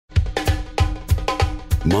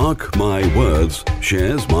Mark My Words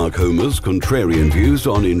shares Mark Homer's contrarian views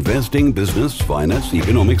on investing, business, finance,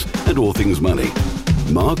 economics, and all things money.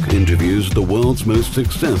 Mark interviews the world's most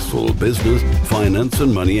successful business, finance,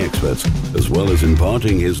 and money experts, as well as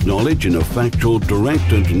imparting his knowledge in a factual,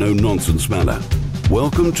 direct, and no-nonsense manner.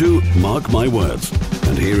 Welcome to Mark My Words,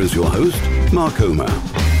 and here is your host, Mark Homer.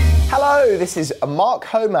 Hello, this is Mark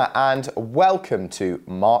Homer, and welcome to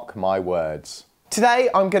Mark My Words. Today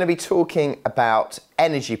I'm going to be talking about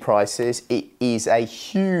energy prices. It is a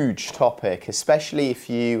huge topic, especially if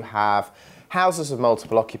you have houses of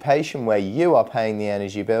multiple occupation where you are paying the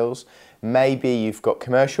energy bills. Maybe you've got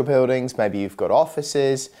commercial buildings, maybe you've got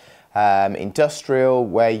offices, industrial,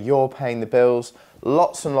 where you're paying the bills.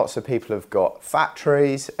 Lots and lots of people have got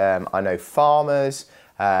factories. I know farmers,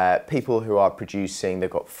 people who are producing, they've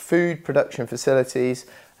got food production facilities.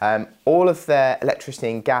 All of their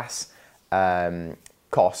electricity and gas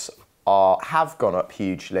costs have gone up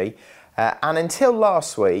hugely, and until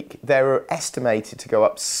last week they were estimated to go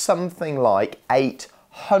up something like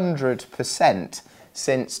 800%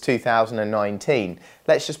 since 2019.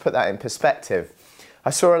 Let's just put that in perspective.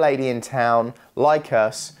 I saw a lady in town like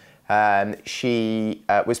us. She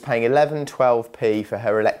was paying 11-12p for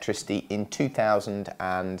her electricity in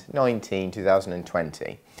 2019,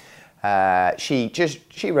 2020.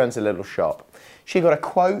 She runs a little shop. She got a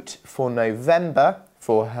quote for November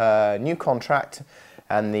for her new contract,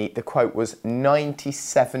 and the quote was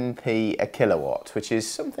 97p a kilowatt, which is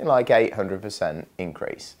something like 800%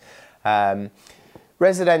 increase.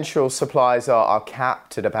 Residential supplies are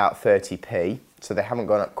capped at about 30p, so they haven't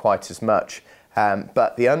gone up quite as much.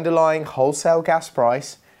 But the underlying wholesale gas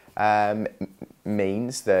price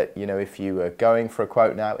means that, you know, if you are going for a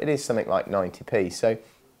quote now, it is something like 90p. So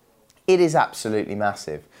it is absolutely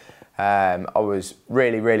massive. I was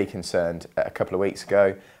really concerned a couple of weeks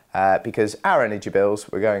ago because our energy bills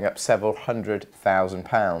were going up several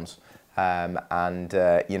 £100,000, and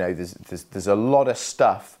you know, there's a lot of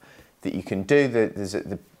stuff that you can do. There's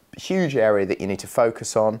the huge area that you need to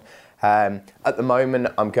focus on. At the moment,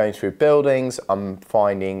 I'm going through buildings. I'm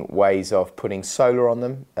finding ways of putting solar on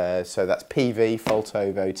them. So that's PV,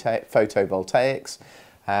 photovoltaics,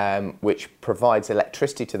 which provides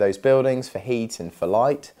electricity to those buildings for heat and for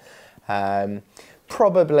light.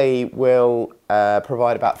 Probably will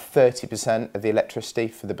provide about 30% of the electricity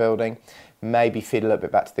for the building. Maybe feed a little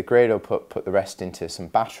bit back to the grid, or put the rest into some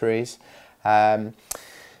batteries.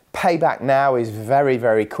 Payback now is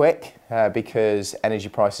very quick because energy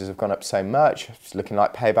prices have gone up so much. It's looking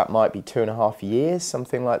like payback might be 2.5 years,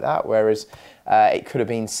 something like that, whereas it could have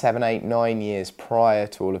been 7, 8, 9 years prior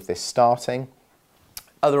to all of this starting.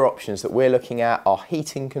 Other options that we're looking at are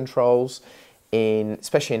heating controls,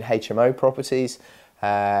 especially in HMO properties.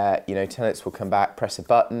 You know, tenants will come back, press a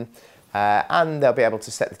button, and they'll be able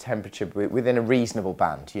to set the temperature within a reasonable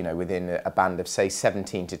band, you know, within a band of, say,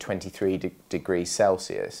 17 to 23 degrees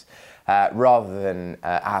Celsius. Rather than,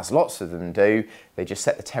 as lots of them do, they just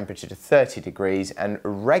set the temperature to 30 degrees and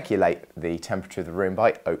regulate the temperature of the room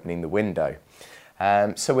by opening the window.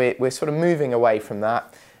 So we're sort of moving away from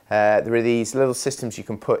that. There are these little systems you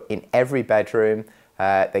can put in every bedroom.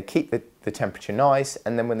 They keep the temperature nice,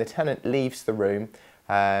 and then when the tenant leaves the room,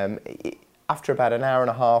 after about an hour and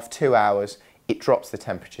a half, 2 hours, it drops the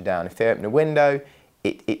temperature down. If they open a window,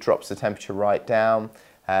 it drops the temperature right down.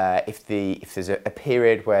 If there's a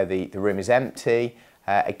period where the room is empty,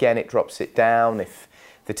 again it drops it down. If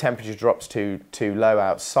the temperature drops too low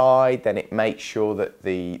outside, then it makes sure that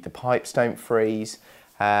the pipes don't freeze.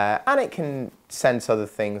 And it can sense other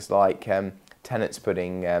things like tenants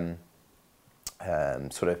putting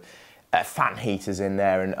sort of fan heaters in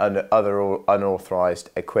there and other unauthorised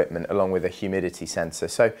equipment, along with a humidity sensor.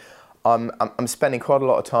 So I'm spending quite a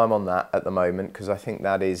lot of time on that at the moment, because I think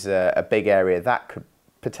that is a big area that could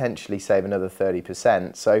potentially save another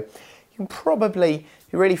 30%. So you can probably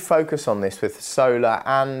really focus on this with solar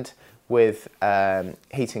and with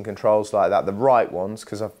heating controls like that, the right ones,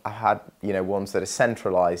 because I've had, you know, ones that are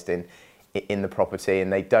centralised in the property,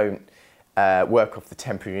 and they don't work off the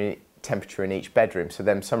temperature in each bedroom. So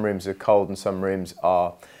then some rooms are cold and some rooms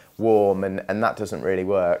are warm, and that doesn't really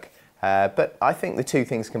work. But I think the two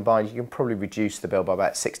things combined, you can probably reduce the bill by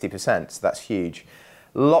about 60%, so that's huge.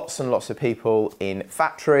 Lots and lots of people in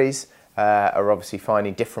factories are obviously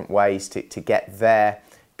finding different ways to get their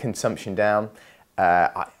consumption down.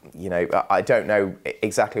 I don't know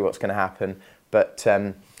exactly what's going to happen, but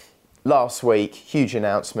last week, huge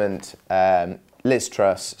announcement. Liz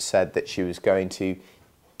Truss said that she was going to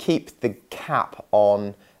keep the cap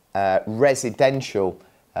on residential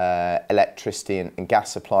electricity and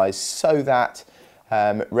gas supplies, so that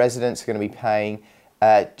residents are going to be paying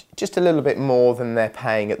just a little bit more than they're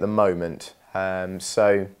paying at the moment.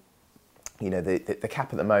 So, you know, the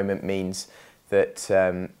cap at the moment means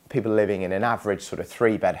that people living in an average sort of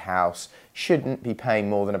 3-bed house shouldn't be paying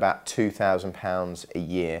more than about £2,000 a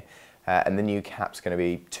year. And the new cap's going to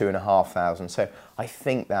be £2,500. So I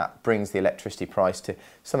think that brings the electricity price to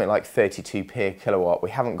something like 32p a kilowatt. We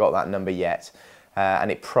haven't got that number yet.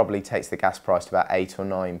 And it probably takes the gas price to about 8 or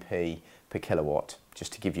 9p per kilowatt,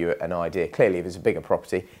 just to give you an idea. Clearly, if it's a bigger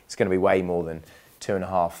property, it's going to be way more than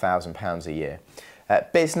 £2,500 a year.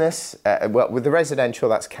 Business, well, with the residential,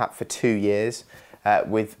 that's capped for 2 years.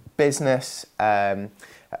 With business,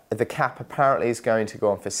 the cap apparently is going to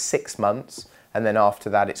go on for 6 months, and then after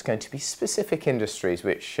that, it's going to be specific industries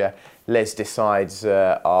which Les decides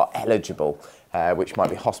are eligible, which might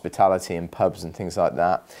be hospitality and pubs and things like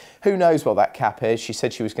that. Who knows what that cap is? She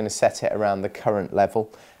said she was going to set it around the current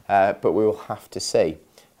level, but we will have to see.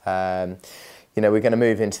 You know, we're going to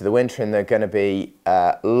move into the winter and there are going to be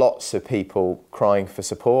lots of people crying for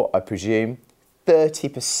support, I presume.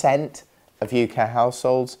 30% of UK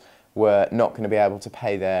households were not going to be able to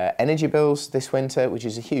pay their energy bills this winter, which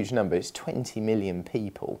is a huge number. It's 20 million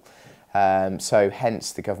people. So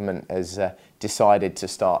hence the government has decided to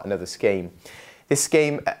start another scheme. This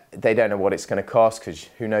scheme, they don't know what it's going to cost because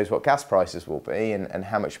who knows what gas prices will be and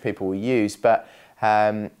how much people will use, but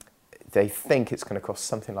they think it's going to cost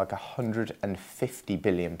something like £150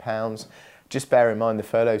 billion. Just bear in mind the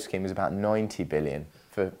furlough scheme is about 90 billion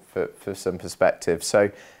for some perspective. So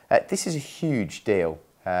this is a huge deal.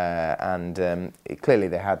 Clearly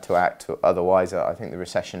they had to act, otherwise I think the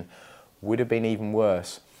recession would have been even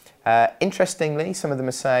worse. Interestingly, some of them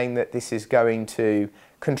are saying that this is going to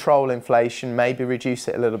control inflation, maybe reduce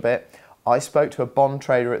it a little bit. I spoke to a bond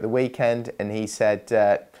trader at the weekend and he said,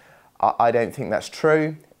 I don't think that's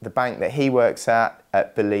true. The bank that he works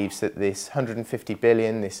at believes that this 150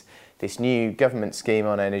 billion, this new government scheme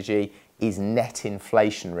on energy is net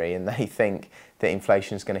inflationary, and they think that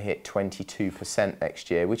inflation is going to hit 22% next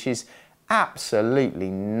year, which is absolutely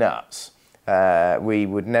nuts. We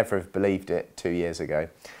would never have believed it 2 years ago.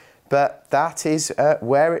 But that is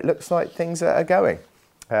where it looks like things are going.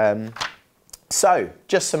 So,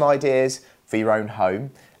 just some ideas for your own home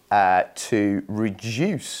to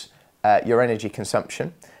reduce your energy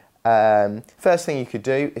consumption. First thing you could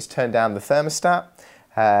do is turn down the thermostat.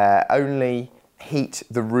 Only heat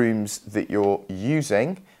the rooms that you're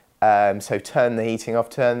using. So turn the heating off,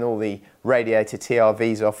 turn all the radiator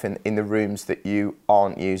TRVs off in the rooms that you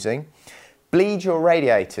aren't using. Bleed your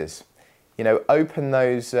radiators. You know, open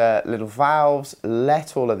those little valves,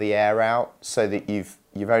 let all of the air out so that you've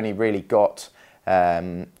only really got,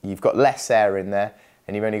 you've got less air in there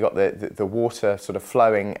and you've only got the water sort of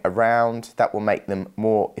flowing around. That will make them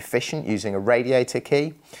more efficient using a radiator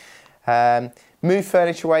key. Move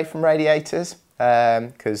furniture away from radiators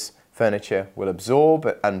because furniture will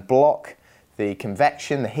absorb and block the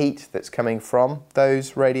convection, the heat that's coming from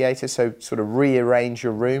those radiators. So sort of rearrange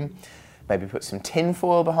your room. Maybe put some tin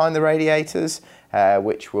foil behind the radiators,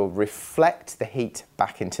 which will reflect the heat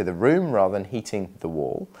back into the room rather than heating the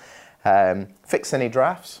wall. Fix any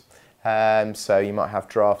drafts. So you might have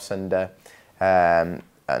drafts under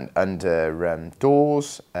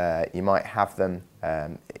doors. You might have them,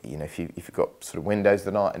 you know, if you've got sort of windows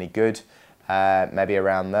that aren't any good, maybe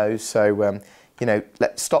around those. So you know,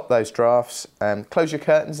 let's stop those drafts. Close your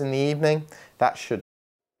curtains in the evening. That should.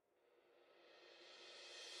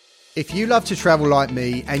 If you love to travel like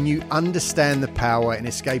me and you understand the power in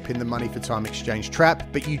escaping the money for time exchange trap,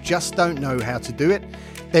 but you just don't know how to do it,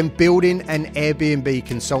 then building an Airbnb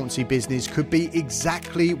consultancy business could be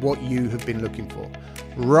exactly what you have been looking for.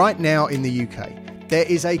 Right now in the UK, there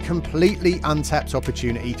is a completely untapped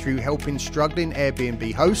opportunity through helping struggling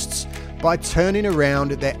Airbnb hosts by turning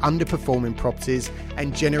around their underperforming properties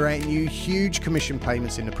and generating you huge commission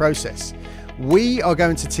payments in the process. We are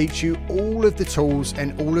going to teach you all of the tools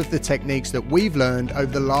and all of the techniques that we've learned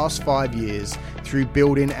over the last 5 years through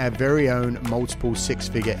building our very own multiple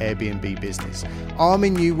six-figure Airbnb business,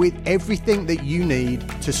 arming you with everything that you need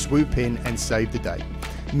to swoop in and save the day.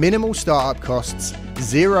 Minimal startup costs,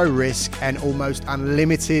 zero risk, and almost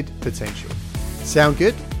unlimited potential. Sound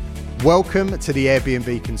good? Welcome to the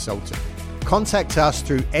Airbnb Consultant. Contact us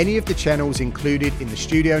through any of the channels included in the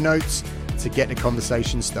studio notes to get the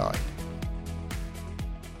conversation started.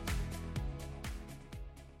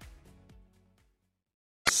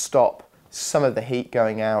 Stop some of the heat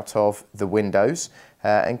going out of the windows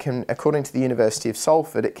and can, according to the University of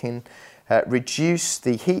Salford, it can reduce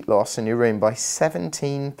the heat loss in your room by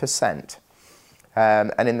 17%.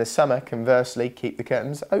 And in the summer, conversely, keep the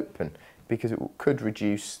curtains open because it could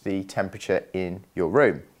reduce the temperature in your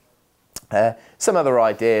room. Some other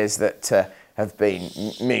ideas that have been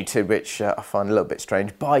mooted, which I find a little bit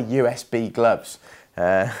strange: buy USB gloves.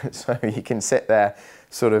 So you can sit there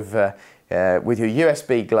sort of with your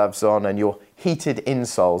USB gloves on and your heated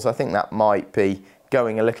insoles. I think that might be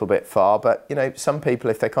going a little bit far, but you know, some people,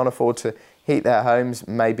 if they can't afford to heat their homes,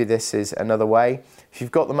 maybe this is another way. If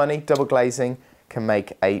you've got the money, double glazing can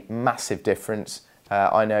make a massive difference.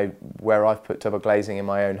 I know where I've put double glazing in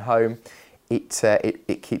my own home,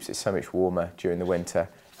 it keeps it so much warmer during the winter,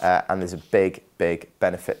 and there's a big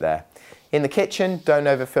benefit there. In the kitchen, don't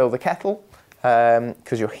overfill the kettle,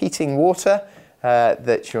 because you're heating water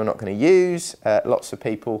that you're not going to use. Lots of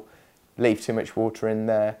people leave too much water in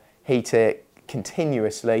there, heat it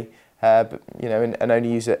continuously, but you know, and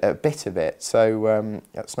only use a bit of it. So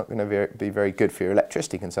that's not going to be very good for your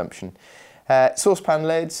electricity consumption. Saucepan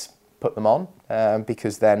lids, put them on,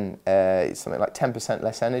 because then it's something like 10%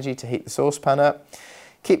 less energy to heat the saucepan up.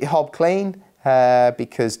 Keep your hob clean,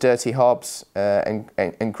 because dirty hobs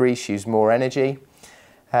and grease use more energy.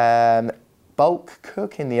 Bulk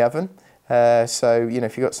cook in the oven. So, you know,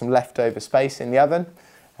 if you've got some leftover space in the oven,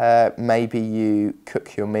 maybe you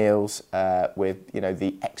cook your meals with, you know,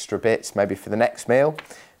 the extra bits, maybe for the next meal,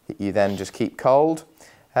 that you then just keep cold.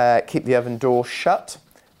 Keep the oven door shut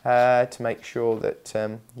to make sure that,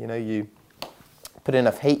 you know, you put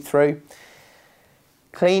enough heat through.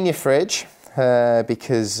 Clean your fridge,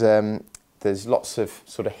 because there's lots of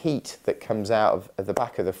sort of heat that comes out of the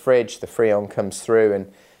back of the fridge. The Freon comes through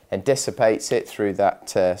and dissipates it through that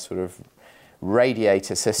sort of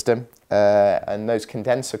radiator system, and those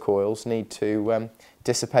condenser coils need to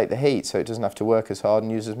dissipate the heat so it doesn't have to work as hard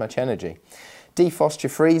and use as much energy. Defrost your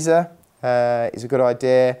freezer is a good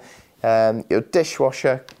idea. Your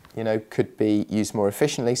dishwasher, you know, could be used more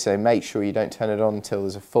efficiently, so make sure you don't turn it on until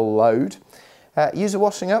there's a full load. Use a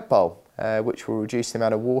washing up bowl, which will reduce the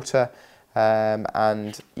amount of water,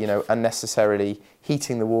 and you know, unnecessarily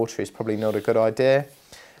heating the water is probably not a good idea.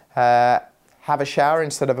 Have a shower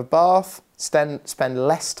instead of a bath. Spend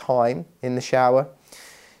less time in the shower.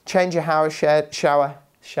 Change your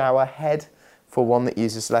shower head for one that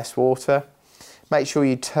uses less water. Make sure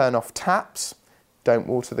you turn off taps. Don't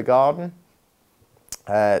water the garden.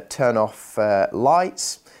 Turn off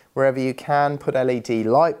lights wherever you can. Put LED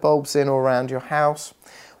light bulbs in all around your house.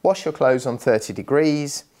 Wash your clothes on 30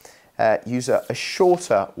 degrees. Use a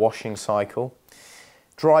shorter washing cycle.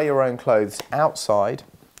 Dry your own clothes outside.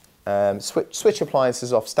 Switch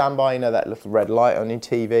appliances off standby. You know that little red light on your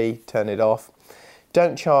TV, turn it off.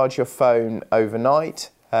 Don't charge your phone overnight,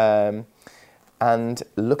 and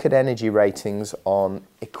look at energy ratings on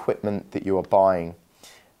equipment that you are buying.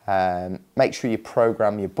 Make sure you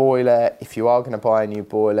program your boiler. If you are going to buy a new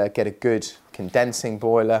boiler, get a good condensing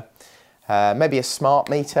boiler. Maybe a smart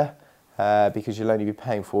meter, because you'll only be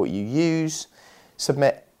paying for what you use.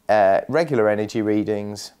 Submit regular energy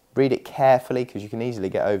readings. Read it carefully, because you can easily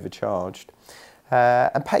get overcharged.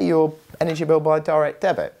 And pay your energy bill by direct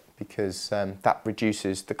debit, because that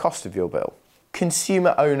reduces the cost of your bill.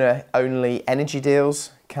 Consumer owner only energy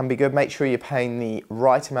deals can be good. Make sure you're paying the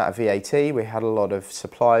right amount of VAT. We had a lot of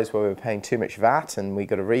suppliers where we were paying too much VAT and we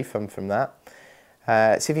got a refund from that.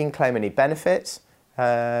 See if you can claim any benefits.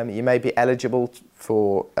 You may be eligible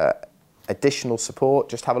for additional support.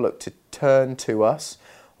 Just have a look to Turn to Us,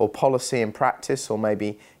 or Policy and Practice, or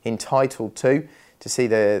maybe Entitled to see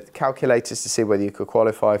the calculators to see whether you could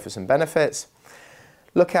qualify for some benefits.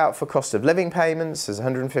 Look out for cost of living payments. There's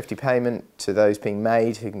 £150 payment to those being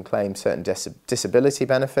made who can claim certain disability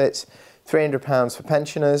benefits, £300 for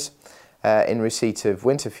pensioners in receipt of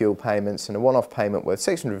winter fuel payments, and a one-off payment worth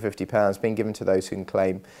 £650 being given to those who can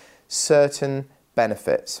claim certain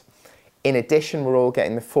benefits. In addition, we're all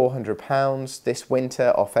getting the £400 this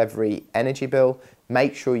winter off every energy bill.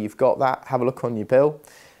 Make sure you've got that. Have a look on your bill.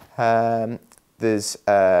 There's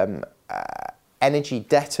energy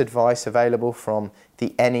debt advice available from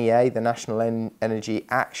the NEA, the National Energy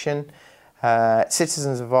Action,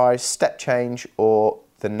 Citizens Advice, Step Change, or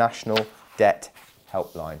the National Debt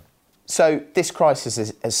Helpline. So this crisis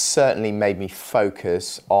has certainly made me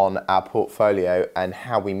focus on our portfolio and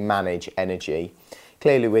how we manage energy.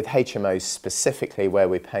 Clearly with HMOs specifically, where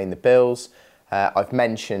we're paying the bills, I've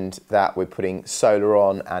mentioned that we're putting solar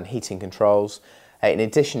on and heating controls. In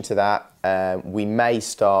addition to that, we may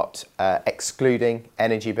start excluding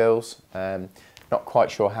energy bills. Not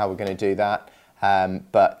quite sure how we're going to do that,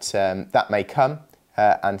 but that may come,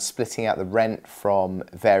 and splitting out the rent from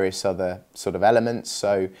various other sort of elements.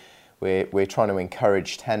 So we're trying to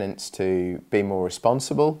encourage tenants to be more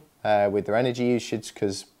responsible with their energy usage,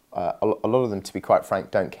 because a lot of them, to be quite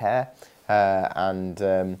frank, don't care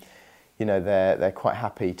and you know, they're quite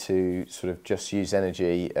happy to sort of just use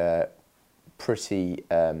energy pretty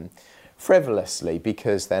frivolously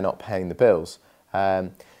because they're not paying the bills.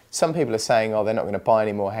 Some people are saying, oh, they're not going to buy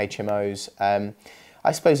any more HMOs.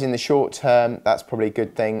 I suppose in the short term, that's probably a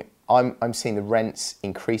good thing. I'm seeing the rents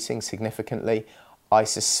increasing significantly. I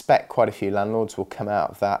suspect quite a few landlords will come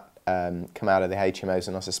out of that, come out of the HMOs,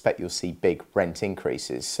 and I suspect you'll see big rent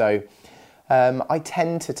increases. So I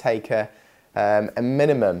tend to take a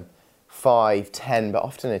minimum 5, 10, but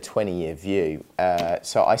often a 20-year view.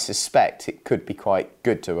 So I suspect it could be quite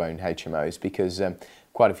good to own HMOs because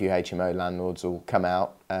quite a few HMO landlords will come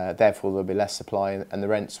out, therefore there'll be less supply and the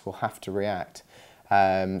rents will have to react.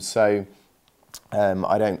 So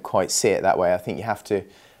I don't quite see it that way. I think you have to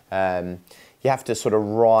sort of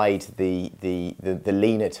ride the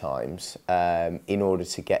leaner times in order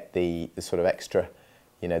to get the sort of extra,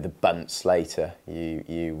 you know, the bunts later.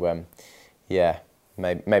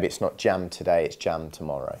 Maybe it's not jam today, it's jam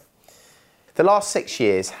tomorrow. The last 6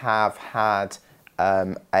 years have had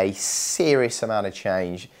a serious amount of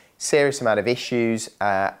change, serious amount of issues,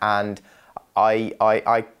 and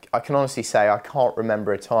I can honestly say I can't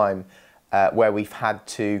remember a time where we've had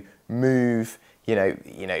to move,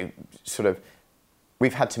 we've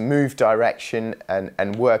had to move direction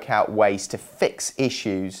and work out ways to fix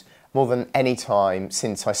issues more than any time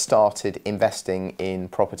since I started investing in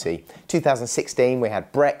property. 2016, we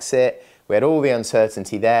had Brexit, we had all the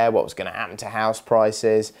uncertainty there, what was going to happen to house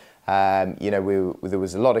prices. There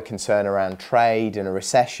was a lot of concern around trade and a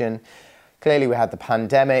recession. Clearly, we had the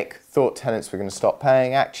pandemic, thought tenants were going to stop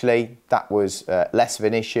paying. Actually, that was less of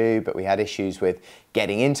an issue, but we had issues with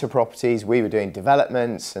getting into properties. We were doing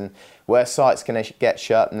developments, and were sites going to get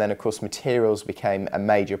shut? And then, of course, materials became a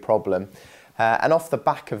major problem. And off the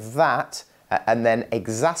back of that, and then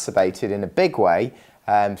exacerbated in a big way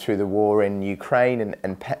through the war in Ukraine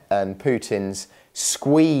and Putin's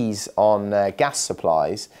squeeze on gas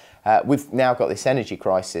supplies, we've now got this energy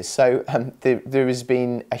crisis. So there has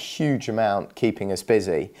been a huge amount keeping us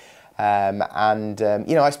busy.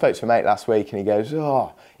 I spoke to a mate last week and he goes,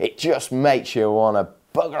 oh, it just makes you want to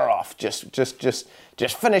bugger off. Just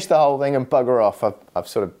finish the whole thing and bugger off. I've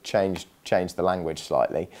sort of changed the language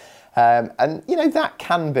slightly. That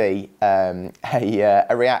can be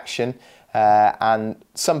a reaction, and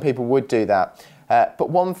some people would do that. But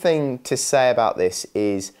one thing to say about this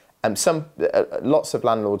is lots of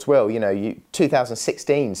landlords will.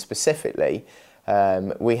 2016 specifically,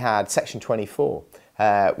 we had Section 24,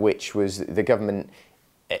 which was the government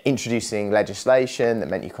introducing legislation that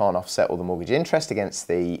meant you can't offset all the mortgage interest against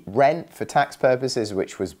the rent for tax purposes,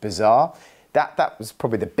 which was bizarre. That was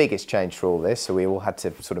probably the biggest change for all this, so we all had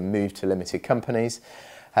to sort of move to limited companies.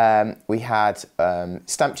 We had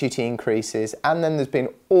stamp duty increases, and then there's been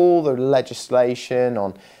all the legislation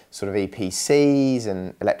on sort of EPCs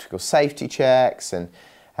and electrical safety checks and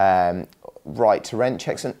right to rent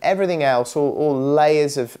checks and everything else, all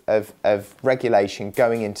layers of regulation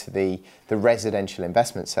going into the residential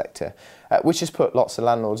investment sector, which has put lots of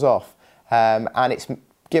landlords off. And it's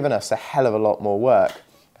given us a hell of a lot more work.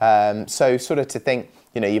 So sort of to think,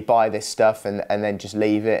 you buy this stuff and then just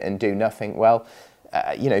leave it and do nothing. Well,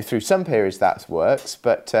 through some periods that works,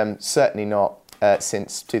 but certainly not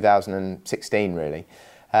since 2016, really.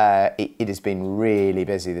 It has been really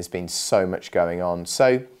busy. There's been so much going on.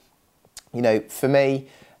 So, for me,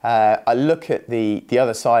 I look at the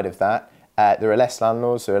other side of that. There are less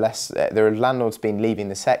landlords. There are landlords leaving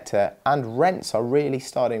the sector, and rents are really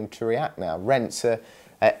starting to react now. Rents are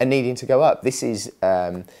needing to go up. This is,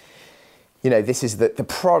 this is the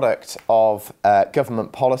product of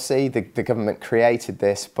government policy. The government created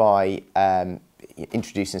this by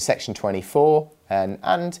introducing Section 24,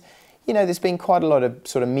 and there's been quite a lot of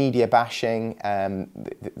sort of media bashing.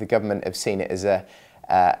 The government have seen it as an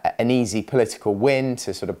easy political win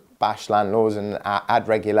to sort of bash landlords and add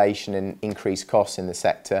regulation and increase costs in the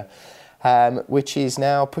sector. Which is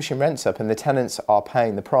now pushing rents up, and the tenants are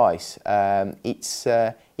paying the price. It's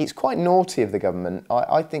quite naughty of the government.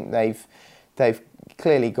 I think they've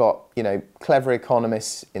clearly got clever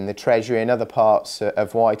economists in the Treasury and other parts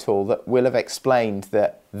of Whitehall that will have explained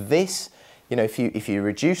that this, if you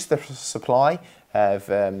reduce the supply of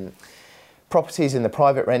properties in the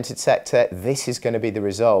private rented sector, this is going to be the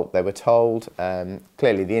result. They were told.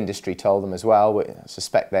 Clearly, the industry told them as well. I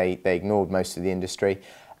suspect they ignored most of the industry.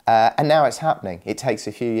 And now it's happening. It takes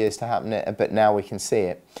a few years to happen, but now we can see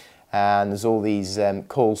it. And there's all these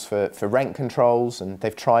calls for rent controls, and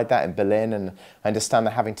they've tried that in Berlin, and I understand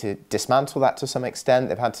they're having to dismantle that to some extent.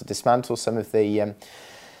 They've had to dismantle some of the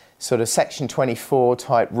sort of Section 24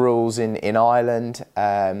 type rules in Ireland.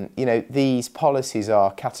 These policies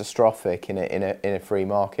are catastrophic in a free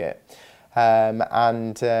market.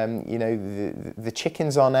 The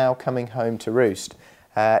chickens are now coming home to roost.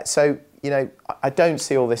 I don't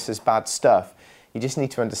see all this as bad stuff. You just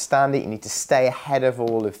need to understand it. You need to stay ahead of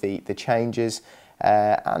all of the changes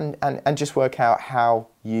and just work out how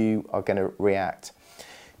you are going to react.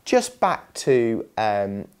 Just back to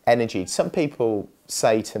energy. Some people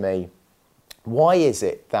say to me, why is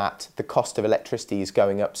it that the cost of electricity is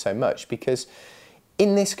going up so much? Because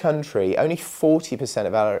in this country, only 40%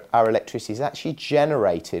 of our electricity is actually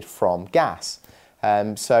generated from gas.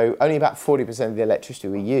 So only about 40% of the electricity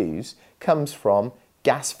we use comes from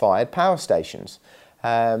gas-fired power stations.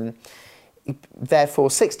 Therefore,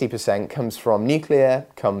 60% comes from nuclear,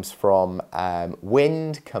 comes from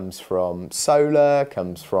wind, comes from solar,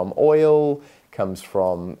 comes from oil, comes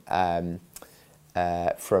from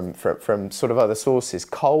sort of other sources.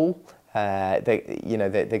 Coal. They're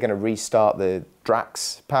going to restart the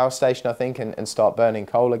Drax power station, I think, and start burning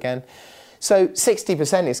coal again. So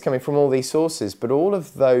 60% is coming from all these sources, but all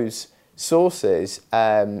of those sources,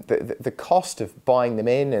 the cost of buying them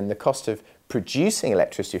in and the cost of producing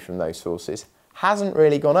electricity from those sources hasn't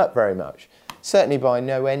really gone up very much. Certainly by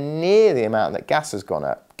nowhere near the amount that gas has gone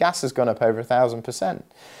up. Gas has gone up over 1,000%.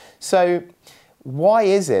 So why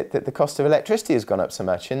is it that the cost of electricity has gone up so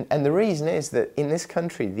much? And the reason is that in this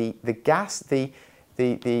country, the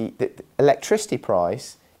electricity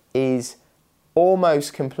price is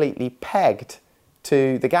almost completely pegged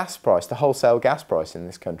to the gas price, the wholesale gas price in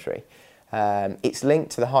this country. It's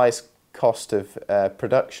linked to the highest cost of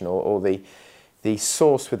production or the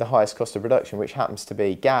source with the highest cost of production, which happens to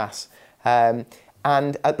be gas. And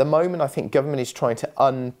at the moment, I think government is trying to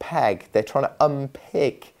unpeg, they're trying to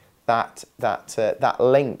unpick that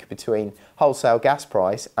link between wholesale gas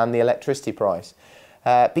price and the electricity price.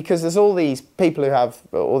 Because there's all these people who have,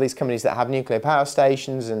 all these companies that have nuclear power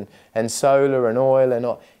stations and solar and oil and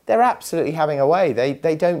all, they're absolutely having a way.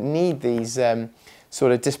 They don't need these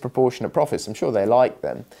sort of disproportionate profits. I'm sure they like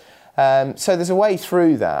them. So there's a way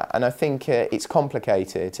through that, and I think it's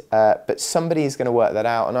complicated, but somebody is going to work that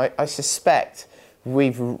out, and I suspect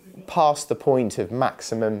we've passed the point of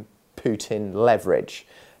maximum Putin leverage.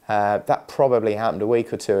 That probably happened a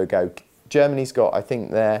week or two ago. Germany's got, I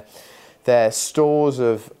think, their stores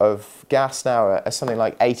of gas now are something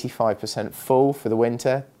like 85% full for the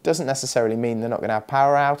winter. Doesn't necessarily mean they're not going to have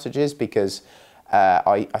power outages, because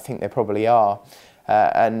I think they probably are.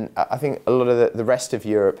 And I think a lot of the rest of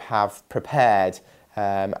Europe have prepared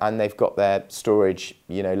and they've got their storage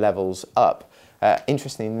levels up.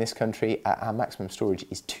 Interestingly, in this country, our maximum storage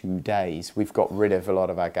is 2 days. We've got rid of a lot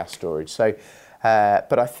of our gas storage. So,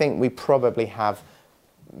 but I think we probably have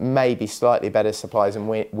maybe slightly better supplies, and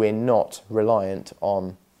we're not reliant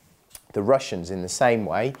on the Russians in the same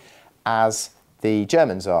way as the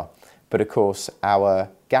Germans are. But of course, our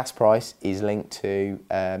gas price is linked to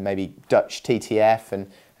maybe Dutch TTF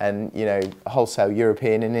and wholesale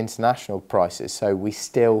European and international prices. So we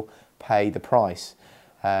still pay the price.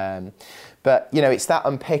 But it's that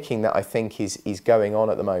unpicking that I think is going on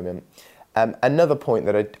at the moment. Another point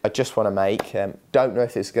that I just want to make, don't know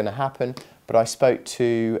if it's going to happen, but I spoke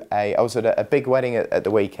to I was at a big wedding at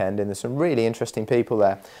the weekend, and there's some really interesting people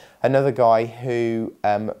there. Another guy who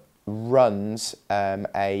runs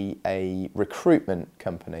a recruitment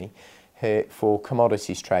company for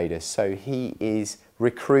commodities traders. So he is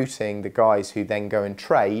recruiting the guys who then go and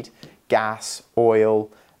trade gas, oil.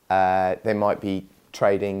 They might be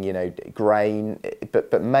trading, grain,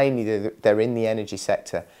 but mainly they're in the energy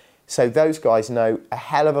sector. So those guys know a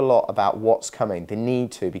hell of a lot about what's coming. They need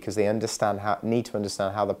to, because they need to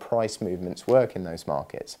understand how the price movements work in those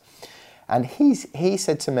markets. And he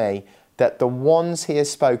said to me that the ones he has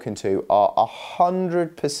spoken to are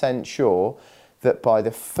 100% sure that by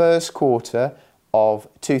the first quarter of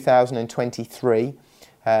 2023,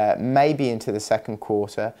 maybe into the second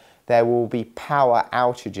quarter, there will be power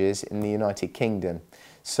outages in the United Kingdom.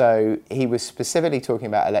 So he was specifically talking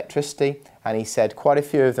about electricity, and he said quite a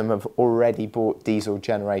few of them have already bought diesel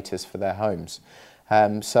generators for their homes.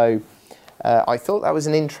 So I thought that was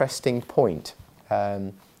an interesting point.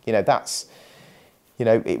 We've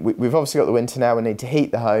obviously got the winter now, we need to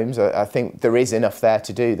heat the homes. I think there is enough there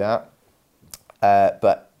to do that.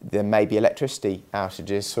 But there may be electricity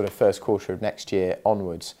outages sort of first quarter of next year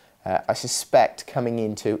onwards. I suspect coming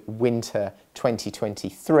into winter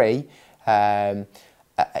 2023,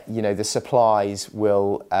 the supplies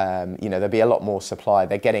will, there'll be a lot more supply.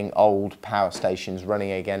 They're getting old power stations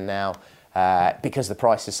running again now because the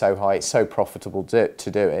price is so high, it's so profitable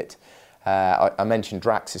to do it. I mentioned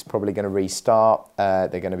Drax is probably going to restart. They're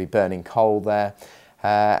going to be burning coal there.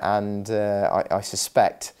 And I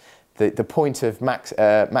suspect the point of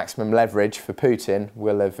maximum leverage for Putin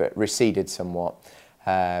will have receded somewhat.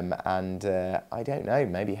 I don't know,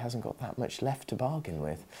 maybe he hasn't got that much left to bargain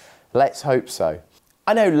with. Let's hope so.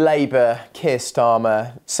 I know Labour, Keir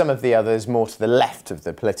Starmer, some of the others more to the left of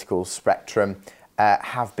the political spectrum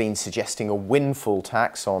have been suggesting a windfall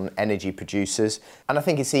tax on energy producers. And I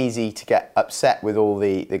think it's easy to get upset with all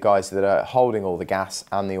the guys that are holding all the gas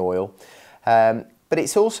and the oil. But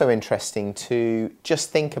it's also interesting to just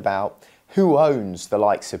think about who owns the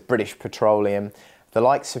likes of British Petroleum, the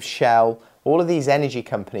likes of Shell, all of these energy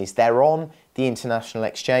companies. They're on the international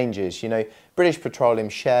exchanges. You know, British Petroleum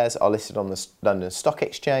shares are listed on the London Stock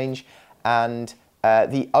Exchange, and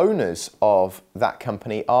the owners of that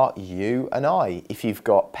company are you and I. If you've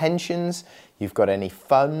got pensions, you've got any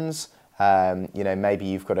funds, you know, maybe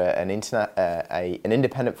you've got an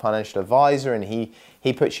independent financial advisor, and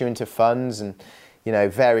he puts you into funds and, you know,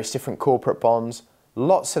 various different corporate bonds.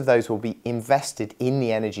 Lots of those will be invested in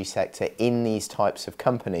the energy sector, in these types of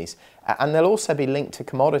companies. And they'll also be linked to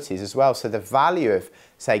commodities as well. So the value of,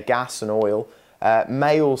 say, gas and oil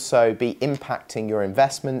may also be impacting your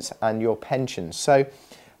investments and your pensions. So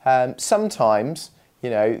sometimes, you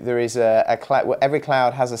know, there is a cloud, well, every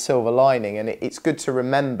cloud has a silver lining, and it's good to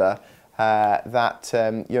remember that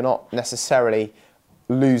you're not necessarily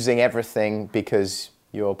losing everything because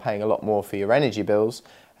you're paying a lot more for your energy bills.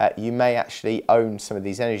 You may actually own some of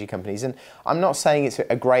these energy companies. And I'm not saying it's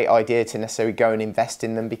a great idea to necessarily go and invest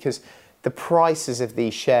in them, because the prices of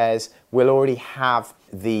these shares will already have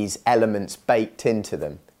these elements baked into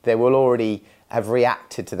them. They will already have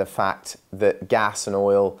reacted to the fact that gas and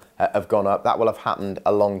oil have gone up. That will have happened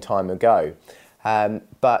a long time ago.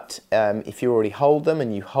 But if you already hold them,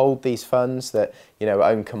 and you hold these funds that, you know,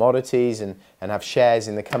 own commodities and have shares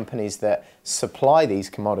in the companies that supply these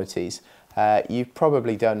commodities, you've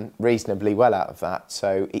probably done reasonably well out of that.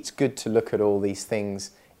 So it's good to look at all these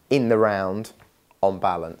things in the round on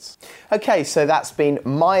balance. Okay, so that's been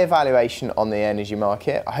my evaluation on the energy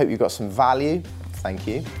market. I hope you got some value. Thank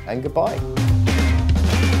you and goodbye.